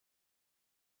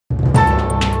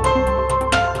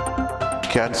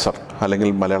Cancer അല്ലെങ്കിൽ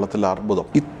മലയാളത്തിൽ അർബുദം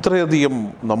ഇത്രയധികം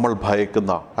നമ്മൾ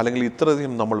ഭയക്കുന്ന അല്ലെങ്കിൽ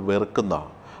ഇത്രയധികം നമ്മൾ വെറുക്കുന്ന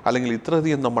അല്ലെങ്കിൽ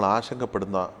ഇത്രയധികം നമ്മൾ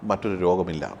ആശങ്കപ്പെടുന്ന മറ്റൊരു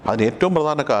രോഗമില്ല. അതിന് ഏറ്റവും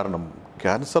പ്രധാന കാരണം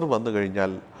ക്യാൻസർ വന്നു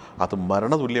കഴിഞ്ഞാൽ അത്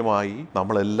മരണതുല്യമായി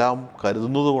നമ്മളെല്ലാം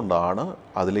കരുതുന്നത് കൊണ്ടാണ്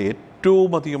അതിലെ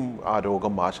ഏറ്റവും അധികം ആ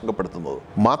രോഗം ആശങ്കപ്പെടുത്തുന്നത്.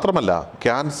 മാത്രമല്ല,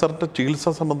 ക്യാൻസറിൻ്റെ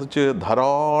ചികിത്സ സംബന്ധിച്ച്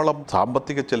ധാരാളം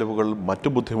സാമ്പത്തിക ചെലവുകൾ, മറ്റു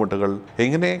ബുദ്ധിമുട്ടുകൾ,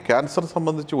 ഇങ്ങനെ ക്യാൻസർ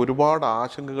സംബന്ധിച്ച് ഒരുപാട്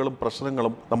ആശങ്കകളും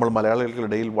പ്രശ്നങ്ങളും നമ്മൾ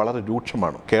മലയാളികൾക്കിടയിൽ വളരെ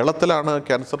രൂക്ഷമാണ്. കേരളത്തിലാണ്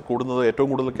ക്യാൻസർ കൂടുന്നത്,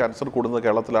 ഏറ്റവും കൂടുതൽ ക്യാൻസർ കൂടുന്നത്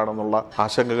കേരളത്തിലാണെന്നുള്ള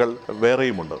ആശങ്കകൾ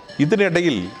വേറെയുമുണ്ട്.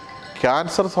 ഇതിനിടയിൽ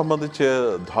ക്യാൻസർ സംബന്ധിച്ച്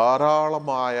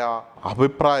ധാരാളമായ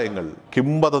അഭിപ്രായങ്ങൾ,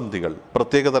 കിംവദന്തികൾ,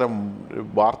 പ്രത്യേകതരം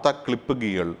വാർത്താ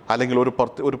ക്ലിപ്പിങ്ങുകൾ, അല്ലെങ്കിൽ ഒരു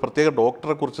പ്രത്യേക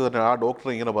ഡോക്ടറെ കുറിച്ച് തന്നെ ആ ഡോക്ടർ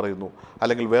ഇങ്ങനെ പറയുന്നു,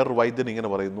 അല്ലെങ്കിൽ വേറൊരു വൈദ്യൻ ഇങ്ങനെ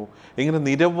പറയുന്നു, ഇങ്ങനെ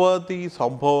നിരവധി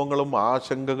സംഭവങ്ങളും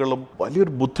ആശങ്കകളും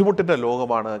വലിയൊരു ബുദ്ധിമുട്ടിൻ്റെ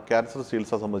ലോകമാണ് ക്യാൻസർ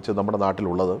ചികിത്സ സംബന്ധിച്ച് നമ്മുടെ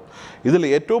നാട്ടിലുള്ളത്. ഇതിൽ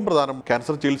ഏറ്റവും പ്രധാനം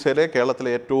ക്യാൻസർ ചികിത്സയിലെ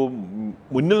കേരളത്തിലെ ഏറ്റവും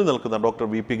മുന്നിൽ നിൽക്കുന്ന ഡോക്ടർ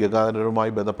വി.പി.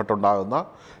 ഗംഗാധരനുമായി ബന്ധപ്പെട്ടുണ്ടാകുന്ന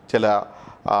ചില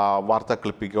വാർത്താ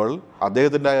ക്ലിപ്പിങ്ങുകൾ,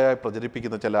 അദ്ദേഹത്തിൻ്റെ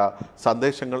പ്രചരിപ്പിക്കുന്ന ചില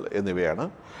സന്ദേശങ്ങൾ എന്നിവയാണ്.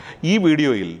 ഈ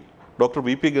വീഡിയോയിൽ ഡോക്ടർ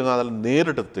വി.പി. ഗംഗാധരൻ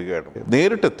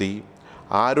നേരിട്ടെത്തി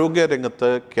ആരോഗ്യരംഗത്ത്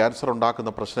ക്യാൻസർ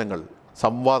ഉണ്ടാക്കുന്ന പ്രശ്നങ്ങൾ,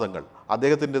 സംവാദങ്ങൾ,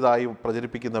 അദ്ദേഹത്തിൻ്റെതായി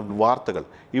പ്രചരിപ്പിക്കുന്ന വാർത്തകൾ,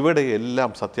 ഇവയുടെ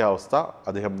എല്ലാം സത്യാവസ്ഥ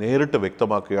അദ്ദേഹം നേരിട്ട്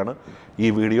വ്യക്തമാക്കുകയാണ്. ഈ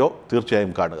വീഡിയോ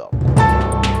തീർച്ചയായും കാണുക.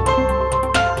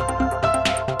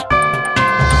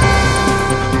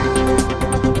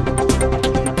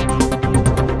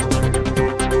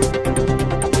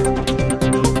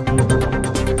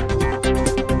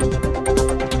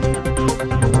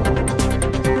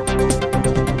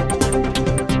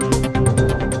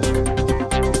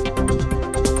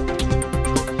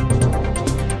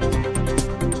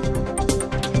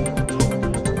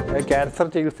 ക്യാൻസർ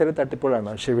ചികിത്സയിൽ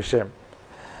തട്ടിപ്പുകളാണ് വിഷയം.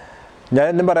 ഞാൻ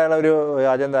എന്നും പറയാനുള്ള ഒരു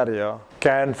കാര്യം എന്താ അറിയോ,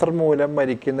 ക്യാൻസർ മൂലം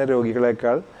മരിക്കുന്ന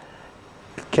രോഗികളെക്കാൾ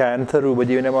ക്യാൻസർ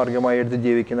ഉപജീവന മാർഗമായി എടുത്ത്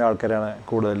ജീവിക്കുന്ന ആൾക്കാരാണ്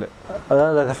കൂടുതൽ.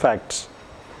 അതാണ് ഫാക്ട്സ്.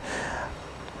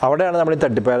 അവിടെയാണ് നമ്മൾ ഈ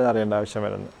തട്ടിപ്പുകാരെന്ന് അറിയേണ്ട ആവശ്യം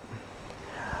വരുന്നത്.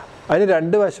 അതിന്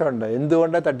രണ്ട് വശമുണ്ട്.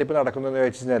 എന്തുകൊണ്ടാണ് തട്ടിപ്പ് നടക്കുന്നതെന്ന്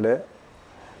ചോദിച്ചു കഴിഞ്ഞാൽ,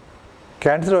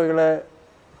 ക്യാൻസർ രോഗികളെ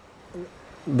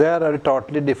ദേ ആർ ഒരു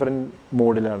ടോട്ടലി ഡിഫറെൻറ്റ്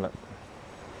മൂഡിലാണ്.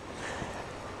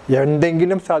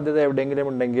 എന്തെങ്കിലും സാധ്യത എവിടെയെങ്കിലും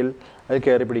ഉണ്ടെങ്കിൽ അത്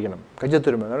കയറി പിടിക്കണം.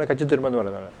 കച്ചിത്തുരുമ്പ്, നമ്മൾ കച്ചിത്തുരുമ്പ് എന്ന്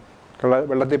പറയുന്നത്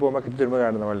വെള്ളത്തിൽ പോകുമ്പോൾ കച്ചിത്തുരുമ്പ്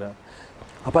കാണുന്ന പോലെ.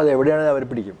 അപ്പോൾ അത് എവിടെയാണെന്ന് അവർ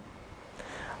പിടിക്കും.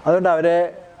 അതുകൊണ്ട് അവരെ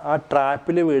ആ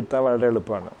ട്രാപ്പിൽ വീഴ്ത്താൻ വളരെ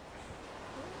എളുപ്പമാണ്.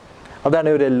 അതാണ്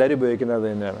ഇവരെല്ലാവരും ഉപയോഗിക്കുന്നത്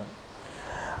തന്നെയാണ്.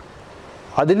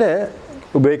 അതിൽ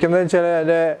ഉപയോഗിക്കുന്നതെന്ന് വെച്ചാൽ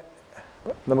അതിൻ്റെ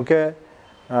നമുക്ക്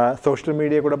സോഷ്യൽ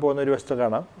മീഡിയ കൂടെ പോകുന്ന ഒരു വശത്ത്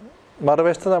കാണാം,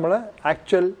 മറുവശത്ത് നമ്മൾ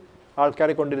ആക്ച്വൽ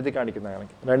ആൾക്കാരെ കൊണ്ടിരുത്തി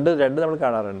കാണിക്കുന്നതാണ്. രണ്ട് നമ്മൾ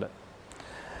കാണാറുണ്ട്.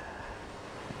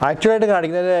 ആക്ച്വലായിട്ട്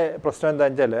കാണിക്കുന്നതിൻ്റെ പ്രശ്നം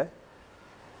എന്താണെന്ന് വെച്ചാൽ,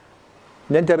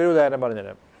 ഞാൻ ചെറിയൊരു ഉദാഹരണം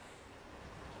പറഞ്ഞുതരാം.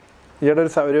 ഈയിടെ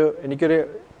എനിക്കൊരു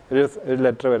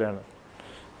ലെറ്റർ വരെയാണ്.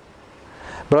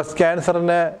 ബ്രസ്റ്റ്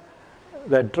ക്യാൻസറിന്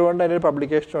ലെറ്റർ കൊണ്ട് അതിനൊരു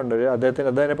പബ്ലിക്കേഷനുണ്ട്,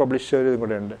 അദ്ദേഹം പബ്ലിഷ് ചെയ്തൊരു ഇതും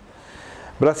കൂടെ ഉണ്ട്.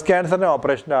 ബ്രസ്റ്റ് ക്യാൻസറിന്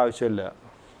ഓപ്പറേഷൻ്റെ ആവശ്യമില്ല.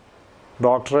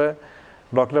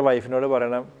 ഡോക്ടറുടെ വൈഫിനോട്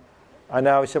പറയണം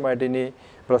അനാവശ്യമായിട്ട് ഇനി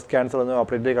ബ്രസ്റ്റ് ക്യാൻസർ ഒന്നും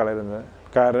ഓപ്പറേറ്റ് ചെയ്ത് കളയരുന്നത്.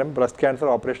 കാരണം ബ്രസ്റ്റ് ക്യാൻസർ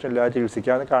ഓപ്പറേഷൻ ഇല്ലാതെ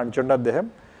ചികിത്സിക്കാമെന്ന് കാണിച്ചുകൊണ്ട് അദ്ദേഹം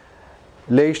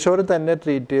ലേക്ഷോർ തന്നെ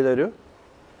ട്രീറ്റ് ചെയ്തൊരു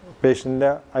പേഷ്യൻ്റെ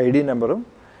ID നമ്പറും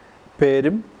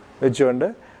പേരും വെച്ചുകൊണ്ട്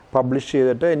പബ്ലിഷ്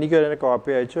ചെയ്തിട്ട് എനിക്ക് അതിനെ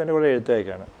കോപ്പി അയച്ചു, എൻ്റെ കൂടെ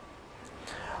എഴുത്തയക്കാണ്.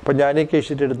 അപ്പോൾ ഞാൻ ഈ കേസ്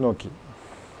ഷീറ്റ് എടുത്ത്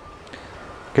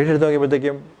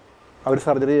നോക്കിയപ്പോഴത്തേക്കും അവർ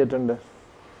സർജറി ചെയ്തിട്ടുണ്ട്.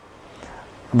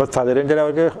 അപ്പോൾ സർജറി വെച്ചാൽ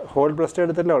അവർക്ക് ഹോൾ ബ്രസ്റ്റ്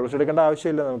എടുത്തില്ല, ഹോൾ ബ്രസ്റ്റ് എടുക്കേണ്ട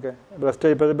ആവശ്യമില്ല നമുക്ക്.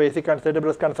 ബ്രസ്റ്റ് ഇപ്പോൾ basic concept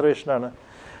breast കൺസർവേഷനാണ്.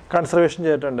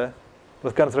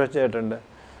 Breast conservation ചെയ്തിട്ടുണ്ട്.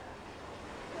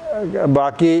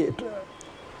 ബാക്കി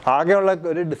ആകെയുള്ള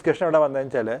ഒരു ഡിസ്കഷൻ അവിടെ വന്നതെന്ന്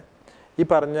വെച്ചാൽ, ഈ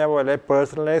പറഞ്ഞ പോലെ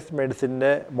പേഴ്സണലൈസ്ഡ്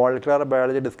മെഡിസിൻ്റെ മോളിക്കുലർ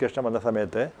ബയോളജി ഡിസ്കഷൻ വന്ന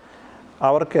സമയത്ത്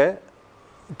അവർക്ക്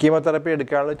കീമോതെറാപ്പി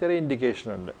എടുക്കാനുള്ള ചെറിയ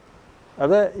ഇൻഡിക്കേഷനുണ്ട്.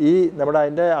 അത് ഈ നമ്മുടെ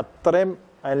അതിൻ്റെ അത്രയും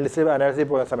അനാലിസിൽ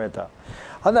പോകുന്ന സമയത്താണ്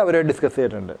അത് അവർ ഡിസ്കസ്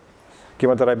ചെയ്തിട്ടുണ്ട്,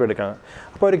 കീമോതെറാപ്പി എടുക്കാൻ.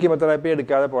 അപ്പോൾ അവർ കീമോതെറാപ്പി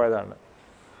എടുക്കാതെ പോയതാണ്.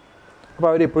 അപ്പോൾ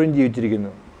അവരിപ്പോഴും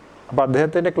ജീവിച്ചിരിക്കുന്നു. അപ്പോൾ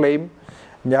അദ്ദേഹത്തിൻ്റെ ക്ലെയിം,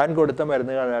 ഞാൻ കൊടുത്ത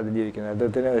മരുന്നുകളാണ് ആദ്യം ജീവിക്കുന്നത്,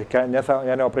 അദ്ദേഹത്തിന്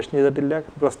ഞാൻ ഓപ്പറേഷൻ ചെയ്തിട്ടില്ല,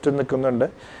 ബ്രസ്റ്റ് നിൽക്കുന്നുണ്ട്,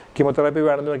 കീമോതെറാപ്പി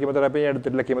വേണമെന്ന്, കീമോതെറാപ്പി ഞാൻ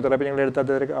എടുത്തിട്ടില്ല, കീമോതെറാപ്പി ഞങ്ങൾ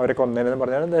എടുത്താൽ അവരെ കൊന്നേനെന്ന്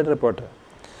പറഞ്ഞാണ് എൻ്റെ റിപ്പോർട്ട്.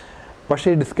 പക്ഷേ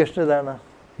ഈ ഡിസ്കഷൻ ഇതാണ്.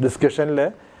 ഡിസ്കഷനിൽ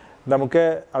നമുക്ക്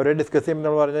അവരെ ഡിസ്കസ് ചെയ്യുമ്പോൾ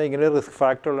നമ്മൾ പറഞ്ഞാൽ ഇങ്ങനെ റിസ്ക്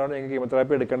ഫാക്ടർ ഉള്ളതുകൊണ്ട് എനിക്ക്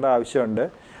കീമോതെറാപ്പി എടുക്കേണ്ട ആവശ്യമുണ്ട്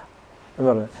എന്ന്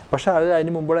പറഞ്ഞു. പക്ഷേ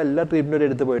അതിന് മുമ്പുള്ള എല്ലാ ട്രീറ്റ്മെൻറ്റും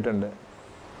എടുത്ത് പോയിട്ടുണ്ട്.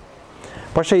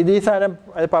 പക്ഷേ ഈ സാധനം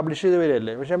അത് പബ്ലിഷ് ചെയ്ത്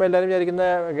വരികയല്ലേ. പക്ഷേ നമ്മൾ എല്ലാവരും വിചാരിക്കുന്ന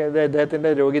അദ്ദേഹത്തിൻ്റെ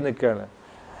രോഗി നിൽക്കുകയാണ്.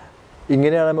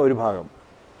 ഇങ്ങനെയാണ് ഒരു ഭാഗം.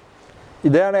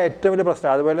 ഇതാണ് ഏറ്റവും വലിയ പ്രശ്നം.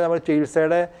 അതുപോലെ നമ്മൾ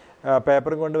ചികിത്സയുടെ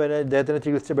പേപ്പറും കൊണ്ട് വരുന്ന ഇദ്ദേഹത്തിന്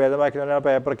ചികിത്സ ഭേദമാക്കുന്ന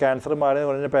പേപ്പർ, ക്യാൻസർ മാറി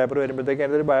പറഞ്ഞ പേപ്പർ വരുമ്പോഴത്തേക്ക്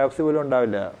അതിൻ്റെ ഒരു ബയോപ്സി പോലും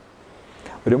ഉണ്ടാവില്ല.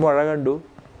 ഒരു മുഴ കണ്ടു,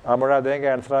 ആ മുഴ അദ്ദേഹം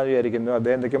ക്യാൻസറാണെന്ന് വിചാരിക്കുന്നു,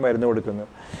 അദ്ദേഹം എന്തൊക്കെ മരുന്ന് കൊടുക്കുന്നു.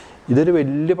 ഇതൊരു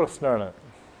വലിയ പ്രശ്നമാണ്.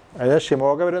 അതായത്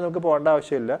ഷിമോഗ വരെ നമുക്ക് പോകേണ്ട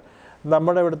ആവശ്യമില്ല,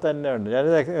 നമ്മുടെ ഇവിടെ തന്നെ ഉണ്ട്. ഞാൻ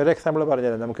ഒരു എക്സാമ്പിൾ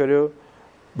പറഞ്ഞുതരാം. നമുക്കൊരു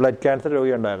ബ്ലഡ് ക്യാൻസർ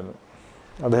രോഗി ഉണ്ടായിരുന്നു.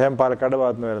 അദ്ദേഹം പാലക്കാട്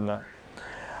ഭാഗത്ത് നിന്ന് വരുന്ന.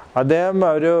 അദ്ദേഹം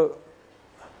ഒരു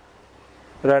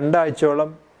 2 ആഴ്ചയോളം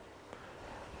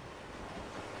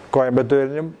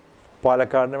കോയമ്പത്തൂരിനും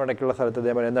പാലക്കാടിനും ഇടയ്ക്കുള്ള സ്ഥലത്ത്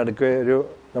അദ്ദേഹം പറയുന്നത് നടുക്ക് ഒരു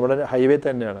നമ്മുടെ ഹൈവേ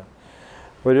തന്നെയാണ്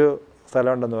ഒരു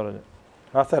സ്ഥലമുണ്ടെന്ന് പറഞ്ഞു.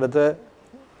 ആ സ്ഥലത്ത്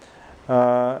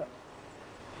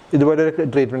ഇതുപോലൊരു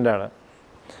ട്രീറ്റ്മെൻറ്റാണ്.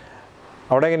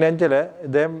 അവിടെ എങ്ങനെയാണെന്ന് വെച്ചാൽ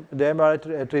ഇദ്ദേഹം ആ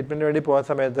ട്രീറ്റ്മെൻറ്റിന് വേണ്ടി പോകുന്ന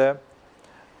സമയത്ത്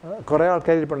കുറേ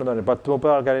ആൾക്കാർ ഇരിപ്പുണ്ടെന്ന് പറഞ്ഞു.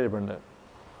 10-30 ആൾക്കാർ ഇരിപ്പുണ്ട്.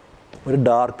 ഒരു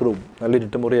ഡാർക്ക് റൂം, നല്ല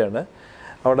ഇരുട്ടുമുറിയാണ്.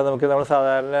 അവിടെ നമ്മൾ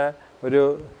സാധാരണ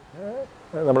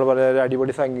നമ്മൾ പറയുന്ന ഒരു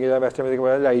അടിപൊളി സംഗീത വെസ്റ്റേൺ മ്യൂസിക്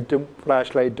പോലെ ലൈറ്റും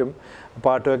ഫ്ലാഷ് ലൈറ്റും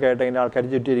പാട്ടുമൊക്കെ ആയിട്ട് ഇങ്ങനെ ആൾക്കാർ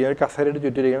ചുറ്റിയിരിക്കുക, ഒരു കസേരയിട്ട്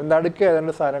ചുറ്റിയിരിക്കുക, നടുക്ക്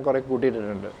ഏതാണ്ട് സാധനം കുറേ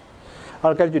കൂട്ടിയിട്ടിട്ടുണ്ട്,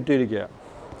 ആൾക്കാർ ചുറ്റിയിരിക്കുക.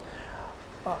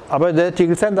 അപ്പോൾ ഇത്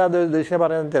ചികിത്സ എന്താ ഉദ്ദേശിക്കുന്നത്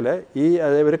പറയുന്നത് വെച്ചാൽ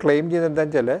ഇവർ ക്ലെയിം ചെയ്യുന്നത്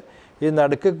എന്താണെന്ന് വെച്ചാൽ ഈ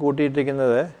നടുക്ക്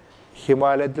കൂട്ടിയിട്ടിരിക്കുന്നത്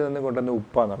ഹിമാലയത്തിൽ നിന്ന് കൊണ്ടുവന്ന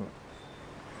ഉപ്പാന്നാണ്.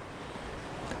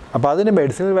 അപ്പോൾ അതിന്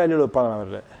മെഡിസിനൽ വാല്യൂള്ള ഉപ്പാണ്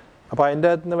അവരുടെ. അപ്പോൾ അതിൻ്റെ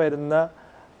അകത്ത് നിന്ന് വരുന്ന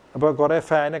അപ്പോൾ കുറേ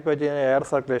ഫാനൊക്കെ വെച്ച് കഴിഞ്ഞാൽ എയർ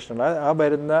സർക്കുലേഷനാണ്. ആ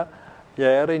വരുന്ന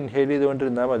എയർ ഇൻഹെയിൽ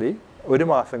ചെയ്തുകൊണ്ടിരുന്നാൽ മതി, 1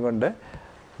 മാസം കൊണ്ട്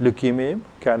ലുക്കീമിയയും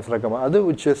ക്യാൻസറൊക്കെ അത്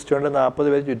വിശ്വസിച്ചുകൊണ്ട് 40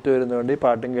 പേര് ചുറ്റും വരുന്നതുകൊണ്ട് ഈ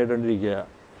പാട്ടും കേട്ടുകൊണ്ടിരിക്കുക.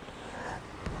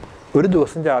 ഒരു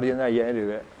ദിവസം ചാർജ് ചെയ്യുന്ന 5000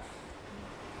 രൂപ,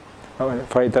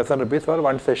 5000 rupees ഫോർ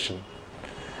 1 സെഷൻ.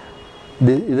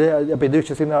 അപ്പോൾ ഇത്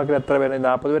വിശ്വസിക്കുന്ന ആൾക്കാർ എത്ര പേര്?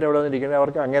 40 പേര് എവിടെ വന്നിരിക്കുന്നത്.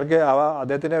 അവർക്ക് അങ്ങനെ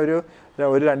അദ്ദേഹത്തിന് ഒരു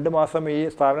 2 മാസം ഈ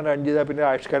സ്ഥാപനം റൺ ചെയ്താൽ പിന്നെ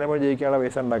ആയുഷ്കാലം പോലെ ജയിക്കാനുള്ള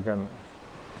പൈസ ഉണ്ടാക്കുകയാണ്.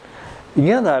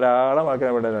 ഇങ്ങനെ ധാരാളം ആൾക്കാർ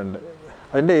ഇവിടെ ഉണ്ട്.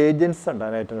 അതിൻ്റെ ഏജൻസ് ഉണ്ട്.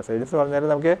 അതിനായിട്ട് ഏജൻസ് പറഞ്ഞാൽ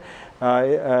നമുക്ക്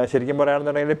ശരിക്കും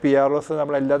പറയുകയാണെന്നുണ്ടെങ്കിൽ PROs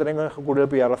നമ്മളെല്ലാത്തിനെയും കൂടുതൽ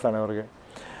PROs ആണ് അവർക്ക്.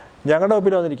 ഞങ്ങളുടെ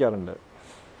ഒപ്പിൽ വന്നിരിക്കാറുണ്ട്.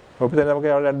 ഒപ്പിൽ തന്നെ നമുക്ക്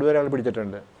 2 പേരെ ഞങ്ങൾ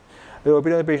പിടിച്ചിട്ടുണ്ട്.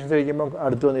 ഒപ്പിൽ വന്ന് പേഷ്യൻസ് ഇരിക്കുമ്പോൾ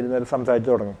അടുത്ത് വന്നിരുന്നാൽ സംസാരിച്ച്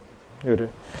തുടങ്ങും ഇവർ.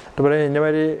 അപ്പോൾ പറയും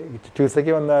ഇന്നമാതിരി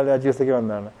ചികിത്സയ്ക്ക്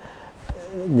വന്നതാണ്.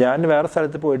 ഞാൻ വേറെ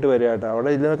സ്ഥലത്ത് പോയിട്ട് വരിക കേട്ടോ, അവിടെ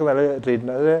ഇതിനൊക്കെ നല്ല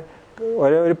ട്രീറ്റ്മെൻറ്റ്.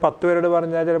 അത് ഒരു 10 പേരോട്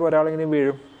പറഞ്ഞാൽ ചിലപ്പോൾ ഒരാളെങ്കിലും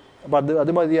വീഴും. അപ്പോൾ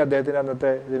അത് മതി അദ്ദേഹത്തിന്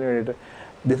അന്നത്തെ ഇതിന് വേണ്ടിയിട്ട്.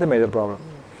 This A major problem.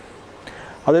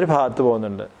 അതൊരു ഭാഗത്ത്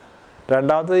പോകുന്നുണ്ട്.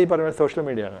 രണ്ടാമത്തത് ഈ പറയുന്നത് സോഷ്യൽ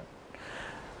മീഡിയ ആണ്.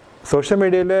 സോഷ്യൽ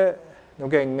മീഡിയയിൽ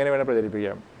നമുക്ക് എങ്ങനെ വേണേൽ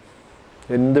പ്രചരിപ്പിക്കാം,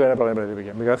 എന്ത് വേണേൽ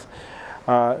പ്രചരിപ്പിക്കാം. ബിക്കോസ്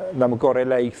നമുക്ക് കുറേ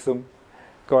ലൈക്സും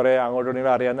കുറേ അങ്ങോട്ടും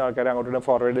അറിയാവുന്ന ആൾക്കാരെ അങ്ങോട്ടും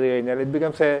ഫോർവേഡ് ചെയ്ത് കഴിഞ്ഞാൽ it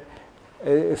becomes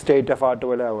A state of art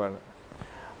പോലെ ആവുകയാണ്.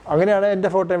 അങ്ങനെയാണ് എൻ്റെ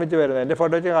ഫോട്ടോ വെച്ച് വരുന്നത്. എൻ്റെ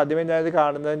ഫോട്ടോ വെച്ച് ആദ്യമേ ഞാനിത്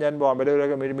കാണുന്നത്, ഞാൻ ബോംബെയിൽ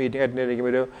ഒരു മീറ്റിംഗ് അറ്റൻഡ് ചെയ്തിരിക്കും.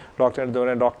 ഒരു ഡോക്ടറെ അടുത്ത്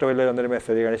പറയാൻ ഡോക്ടർ വലിയ വന്നൊരു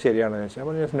മെസ്സേജ് കാണി ശരിയാണെന്ന് വെച്ചാൽ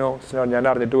അപ്പോൾ നോ, ഞാൻ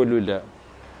അറിഞ്ഞിട്ട് പോലുമില്ല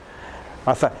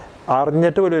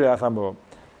ആ സംഭവം.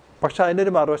 പക്ഷെ അതിൻ്റെ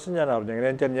ഒരു മറുവശം ഞാൻ അറിഞ്ഞു.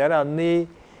 എങ്ങനെയാണെന്ന് വെച്ചാൽ ഞാൻ അന്ന് ഈ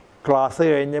ക്ലാസ്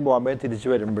കഴിഞ്ഞ് ബോംബെ തിരിച്ച്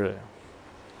വരുമ്പോൾ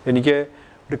എനിക്ക്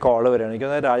ഒരു കോള് വരികയാണ്.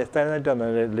 എനിക്കൊന്ന് രാജസ്ഥാനിൽ നിന്നിട്ടാണ്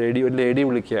ഒരു ലേഡി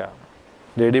വിളിക്കുക.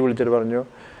 ലേഡി വിളിച്ചിട്ട് പറഞ്ഞു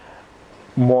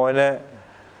മോനെ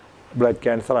ബ്ലഡ്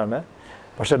ക്യാൻസറാണ്,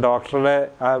 പക്ഷെ ഡോക്ടറെ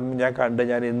ഞാൻ കണ്ട്,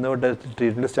 ഞാൻ ഇന്ന് തൊട്ട്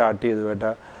ട്രീറ്റ്മെൻറ്റ് സ്റ്റാർട്ട് ചെയ്തു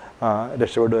കേട്ടാ,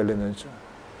 രക്ഷപ്പെടുമല്ലെന്ന് വെച്ചു.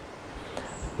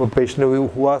 അപ്പോൾ patient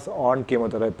who was on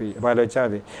chemotherapy. അപ്പോൾ ആലോചിച്ചാൽ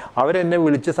മതി. അവരെന്നെ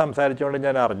വിളിച്ച് സംസാരിച്ചുകൊണ്ട്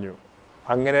ഞാൻ അറിഞ്ഞു.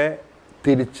 അങ്ങനെ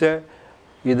തിരിച്ച്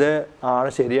ഇത്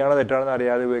ശരിയാണോ തെറ്റാണെന്ന്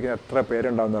അറിയാതെ ഉപയോഗിക്കുന്ന എത്ര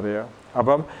പേരുണ്ടാവുമെന്ന് അറിയാം.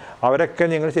 അപ്പം അവരൊക്കെ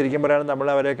നിങ്ങൾ ശരിക്കും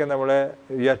പറയുകയാണെങ്കിൽ അവരെയൊക്കെ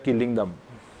വി ആർ കില്ലിങ് ദം.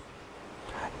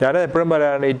 ഞാൻ എപ്പോഴും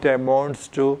പറയുകയാണ് it amounts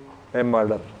to A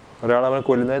murder. ഒരാൾ നമ്മൾ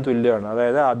കൊല്ലുന്നതിന് തുല്യമാണ്.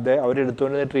 അതായത്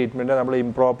അവരെടുത്തുകൊണ്ടിരുന്ന ട്രീറ്റ്മെൻറ്റ് നമ്മൾ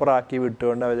ഇംപ്രോപ്പർ ആക്കി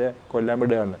വിട്ടുകൊണ്ട് അവരെ കൊല്ലാൻ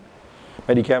വിടുകയാണ്,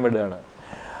 മരിക്കാൻ വിടുകയാണ്.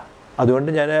 അതുകൊണ്ട്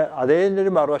ഞാൻ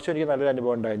ഒരു മറുവശം എനിക്ക് നല്ലൊരു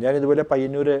അനുഭവം ഉണ്ടായി. ഞാൻ ഇതുപോലെ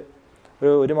പയ്യന്നൂർ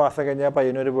ഒരു മാസം കഴിഞ്ഞാൽ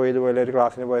പയ്യന്നൂർ പോയി ഇതുപോലെ ഒരു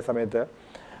ക്ലാസ്സിന് പോയ സമയത്ത്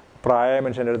പ്രായമായ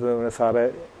മനുഷ്യൻ്റെ അടുത്ത് സാറേ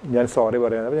ഞാൻ സോറി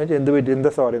പറയാം. അപ്പോൾ ഞാൻ എന്ത് പറ്റി, എന്താ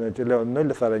സോറി എന്ന് വെച്ചില്ല,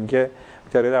 ഒന്നുമില്ല സാർ, എനിക്ക്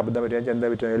ചെറിയൊരു അബദ്ധം പറ്റി, ഞാൻ എന്താ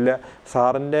പറ്റുക ഇല്ല.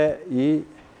 സാറിൻ്റെ ഈ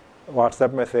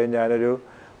വാട്സാപ്പ് മെസ്സേജ് ഞാനൊരു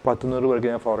 100 പേർക്ക്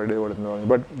ഞാൻ ഫോർവേഡ് ചെയ്ത് കൊടുത്തു പറഞ്ഞു.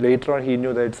 But later on he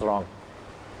knew that it's wrong.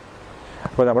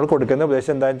 അപ്പോൾ നമ്മൾ കൊടുക്കുന്ന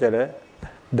ഉപദേശം എന്താണെന്ന് വെച്ചാൽ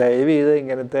ദയവ് ചെയ്ത്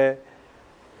ഇങ്ങനത്തെ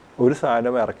ഒരു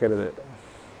സാധനം ഇറക്കരുത്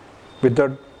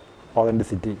വിത്തൗട്ട്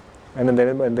ഓതൻറ്റിസിറ്റി. അങ്ങനെ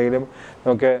എന്തെങ്കിലും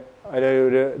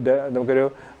നമുക്കൊരു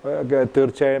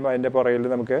തീർച്ചയായും അതിൻ്റെ പുറകിൽ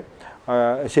നമുക്ക്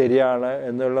ശരിയാണ്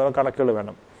എന്നുള്ള കണക്കുകൾ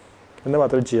വേണം എന്ന്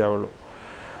മാത്രമേ ചെയ്യാവുള്ളൂ.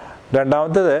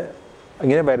 രണ്ടാമത്തത്,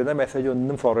 ഇങ്ങനെ വരുന്ന മെസ്സേജ്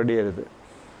ഒന്നും ഫോർവേഡ് ചെയ്യരുത്.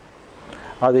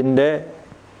 അതിൻ്റെ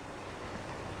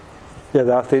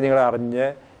യഥാസ്ഥിതി നിങ്ങൾ അറിഞ്ഞ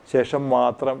ശേഷം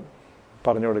മാത്രം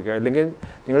പറഞ്ഞു കൊടുക്കുക. അല്ലെങ്കിൽ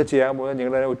നിങ്ങൾ ചെയ്യാൻ പോകുന്നത്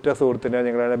നിങ്ങളുടെ ഉറ്റ സുഹൃത്തിനെ,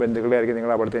 നിങ്ങളുടെ ബന്ധുക്കളെ ആയിരിക്കും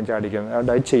നിങ്ങൾ അവിടത്തേക്കും ചാടിക്കുന്നത്.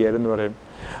 അതുകൊണ്ട് അത് ചെയ്യരുതെന്ന് പറയും.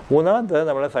 മൂന്നാമത്തത്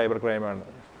നമ്മുടെ cyber ക്രൈമാണ്.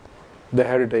 They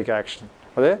have to take action.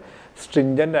 അത്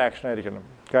സ്ട്രിഞ്ചൻ്റ് ആക്ഷൻ ആയിരിക്കണം.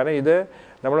 കാരണം ഇത്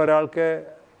നമ്മളൊരാൾക്ക്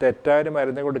തെറ്റായൊരു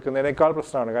മരുന്ന് കൊടുക്കുന്നതിനേക്കാൾ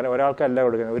പ്രശ്നമാണ്. കാരണം ഒരാൾക്കല്ല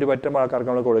കൊടുക്കുന്നത്, ഒരു പറ്റം ആൾക്കാർക്ക്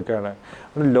നമ്മൾ കൊടുക്കുകയാണ്.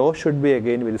 Law should be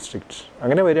again very strict.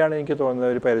 അങ്ങനെ വരികയാണെങ്കിൽ എനിക്ക്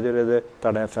തോന്നുന്നത് ഒരു പരിധി ഇത്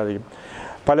തടയാൻ സാധിക്കും.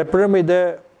 പലപ്പോഴും ഇത്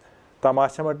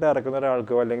തമാശ മട്ട് ഇറക്കുന്ന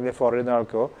ഒരാൾക്കോ അല്ലെങ്കിൽ ഫോറിൻ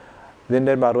ആൾക്കോ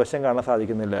ഇതിൻ്റെ മറുവശം കാണാൻ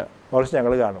സാധിക്കുന്നില്ല. മറുവശം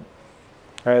ഞങ്ങൾ കാണും.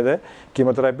 അതായത്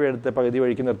കീമോതെറാപ്പി എടുത്ത് പകുതി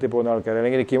വഴിക്ക് നിർത്തി പോകുന്ന ആൾക്കാർ,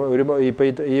 അല്ലെങ്കിൽ ഇപ്പോൾ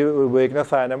ഈ ഉപയോഗിക്കുന്ന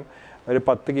സാധനം ഒരു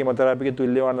 10 കീമോതെറാപ്പിക്ക്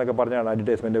തുല്യമാണെന്നൊക്കെ പറഞ്ഞാണ്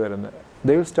അഡ്വർടൈസ്മെൻറ്റ് വരുന്നത്.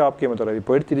 They will stop chemotherapy.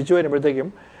 പോയി തിരിച്ചു വരുമ്പോഴത്തേക്കും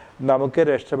നമുക്ക്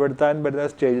രക്ഷപ്പെടുത്താൻ പറ്റുന്ന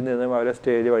സ്റ്റേജിൽ നിന്നും അവരെ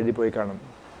സ്റ്റേജ് വഴി പോയി കാണും.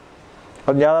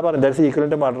 അത് ഞാൻ പറഞ്ഞു, ദാറ്റ്സ് ഈക്വൽ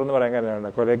ടു മർഡർ എന്ന് പറയാൻ കാര്യമുണ്ട്,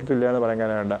 കൊലയ്ക്ക് തുല്യമെന്ന് പറയാൻ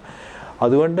കാര്യമുണ്ട്.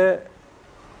 അതുകൊണ്ട്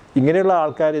ഇങ്ങനെയുള്ള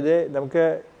ആൾക്കാർ നമുക്ക്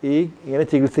ഇങ്ങനെ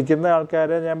ചികിത്സിക്കുന്ന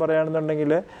ആൾക്കാരെ ഞാൻ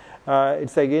പറയുകയാണെന്നുണ്ടെങ്കിൽ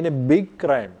it's again A big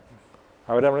crime.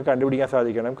 അവരെ നമ്മൾ കണ്ടുപിടിക്കാൻ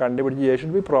സാധിക്കണം, കണ്ടുപിടിച്ച് they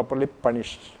should be properly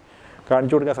punished,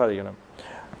 കാണിച്ചു കൊടുക്കാൻ സാധിക്കണം.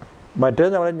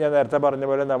 മറ്റേത് ഞാൻ നേരത്തെ പറഞ്ഞ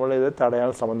പോലെ നമ്മളിത് തടയാൻ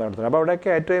ശ്രമം നടത്തണം. അപ്പോൾ അവിടെയൊക്കെ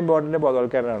ഏറ്റവും ഇമ്പോർട്ടൻ്റ്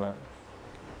ബോധവൽക്കരണമാണ്.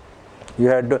 You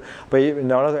had to. അപ്പോൾ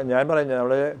ഞാൻ പറയുന്നത്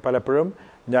നമ്മൾ പലപ്പോഴും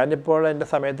ഞാനിപ്പോൾ എൻ്റെ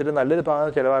സമയത്തിൽ നല്ലൊരു ഭാഗം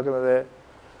ചിലവാക്കുന്നത്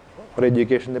ഒരു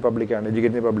എഡ്യൂക്കേഷൻ പബ്ലിക്കാണ്.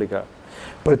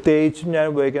 പ്രത്യേകിച്ചും ഞാൻ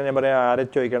ഉപയോഗിക്കുന്നത്, ഞാൻ പറയാം ആരെ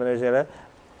ചോദിക്കുകയാണെന്ന് വെച്ചാൽ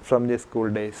ഫ്രം ദി സ്കൂൾ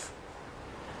ഡേയ്സ്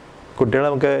കുട്ടികളെ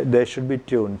നമുക്ക് ദേ ഷുഡ് ബി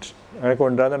ട്യൂൺഡ് അങ്ങനെ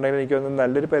കൊണ്ടുവരാന്നുണ്ടെങ്കിൽ എനിക്കൊന്ന്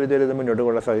നല്ലൊരു പരിധിയിൽ ഇത് മുന്നോട്ട്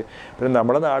കൊണ്ടുവരാൻ സാധിക്കും. പിന്നെ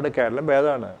നമ്മുടെ നാട് കേരളം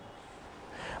ഭേദമാണ്.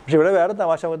 പക്ഷെ ഇവിടെ വേറെ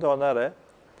തമാശ നമുക്ക് തോന്നാറ്,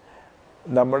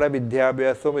 നമ്മുടെ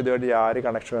വിദ്യാഭ്യാസവും ഇതുമായിട്ട് യാതൊരു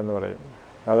കണക്ഷൻ എന്ന് പറയും.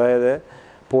 അതായത്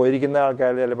പോയിരിക്കുന്ന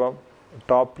ആൾക്കാർ ചിലപ്പം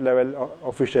top level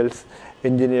officials,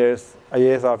 engineers,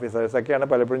 IAS officers ഒക്കെയാണ്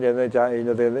പലപ്പോഴും ചെയ്യുന്നത് വെച്ചാൽ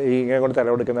ഇങ്ങനെ കൊണ്ട്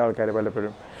തലകൊടുക്കുന്ന ആൾക്കാർ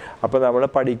പലപ്പോഴും. അപ്പോൾ നമ്മൾ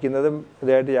പഠിക്കുന്നതും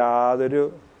ഇതായിട്ട് യാതൊരു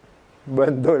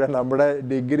ബന്ധമില്ല. നമ്മുടെ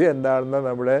ഡിഗ്രി എന്താണെന്നോ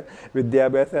നമ്മുടെ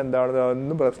വിദ്യാഭ്യാസം എന്താണെന്നോ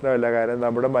ഒന്നും പ്രശ്നമില്ല. കാരണം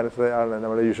നമ്മുടെ മനസ്സ് ആണ്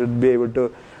നമ്മൾ you should be able to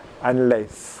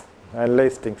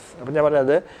analyse things. അപ്പം ഞാൻ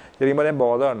പറഞ്ഞത് ശരിക്കും പറയാൻ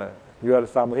ബോധമാണ്,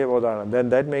 സാമൂഹ്യ ബോധമാണ്.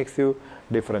 ദാറ്റ് മേക്സ് യു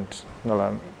ഡിഫറെൻറ്റ്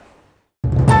എന്നുള്ളതാണ്.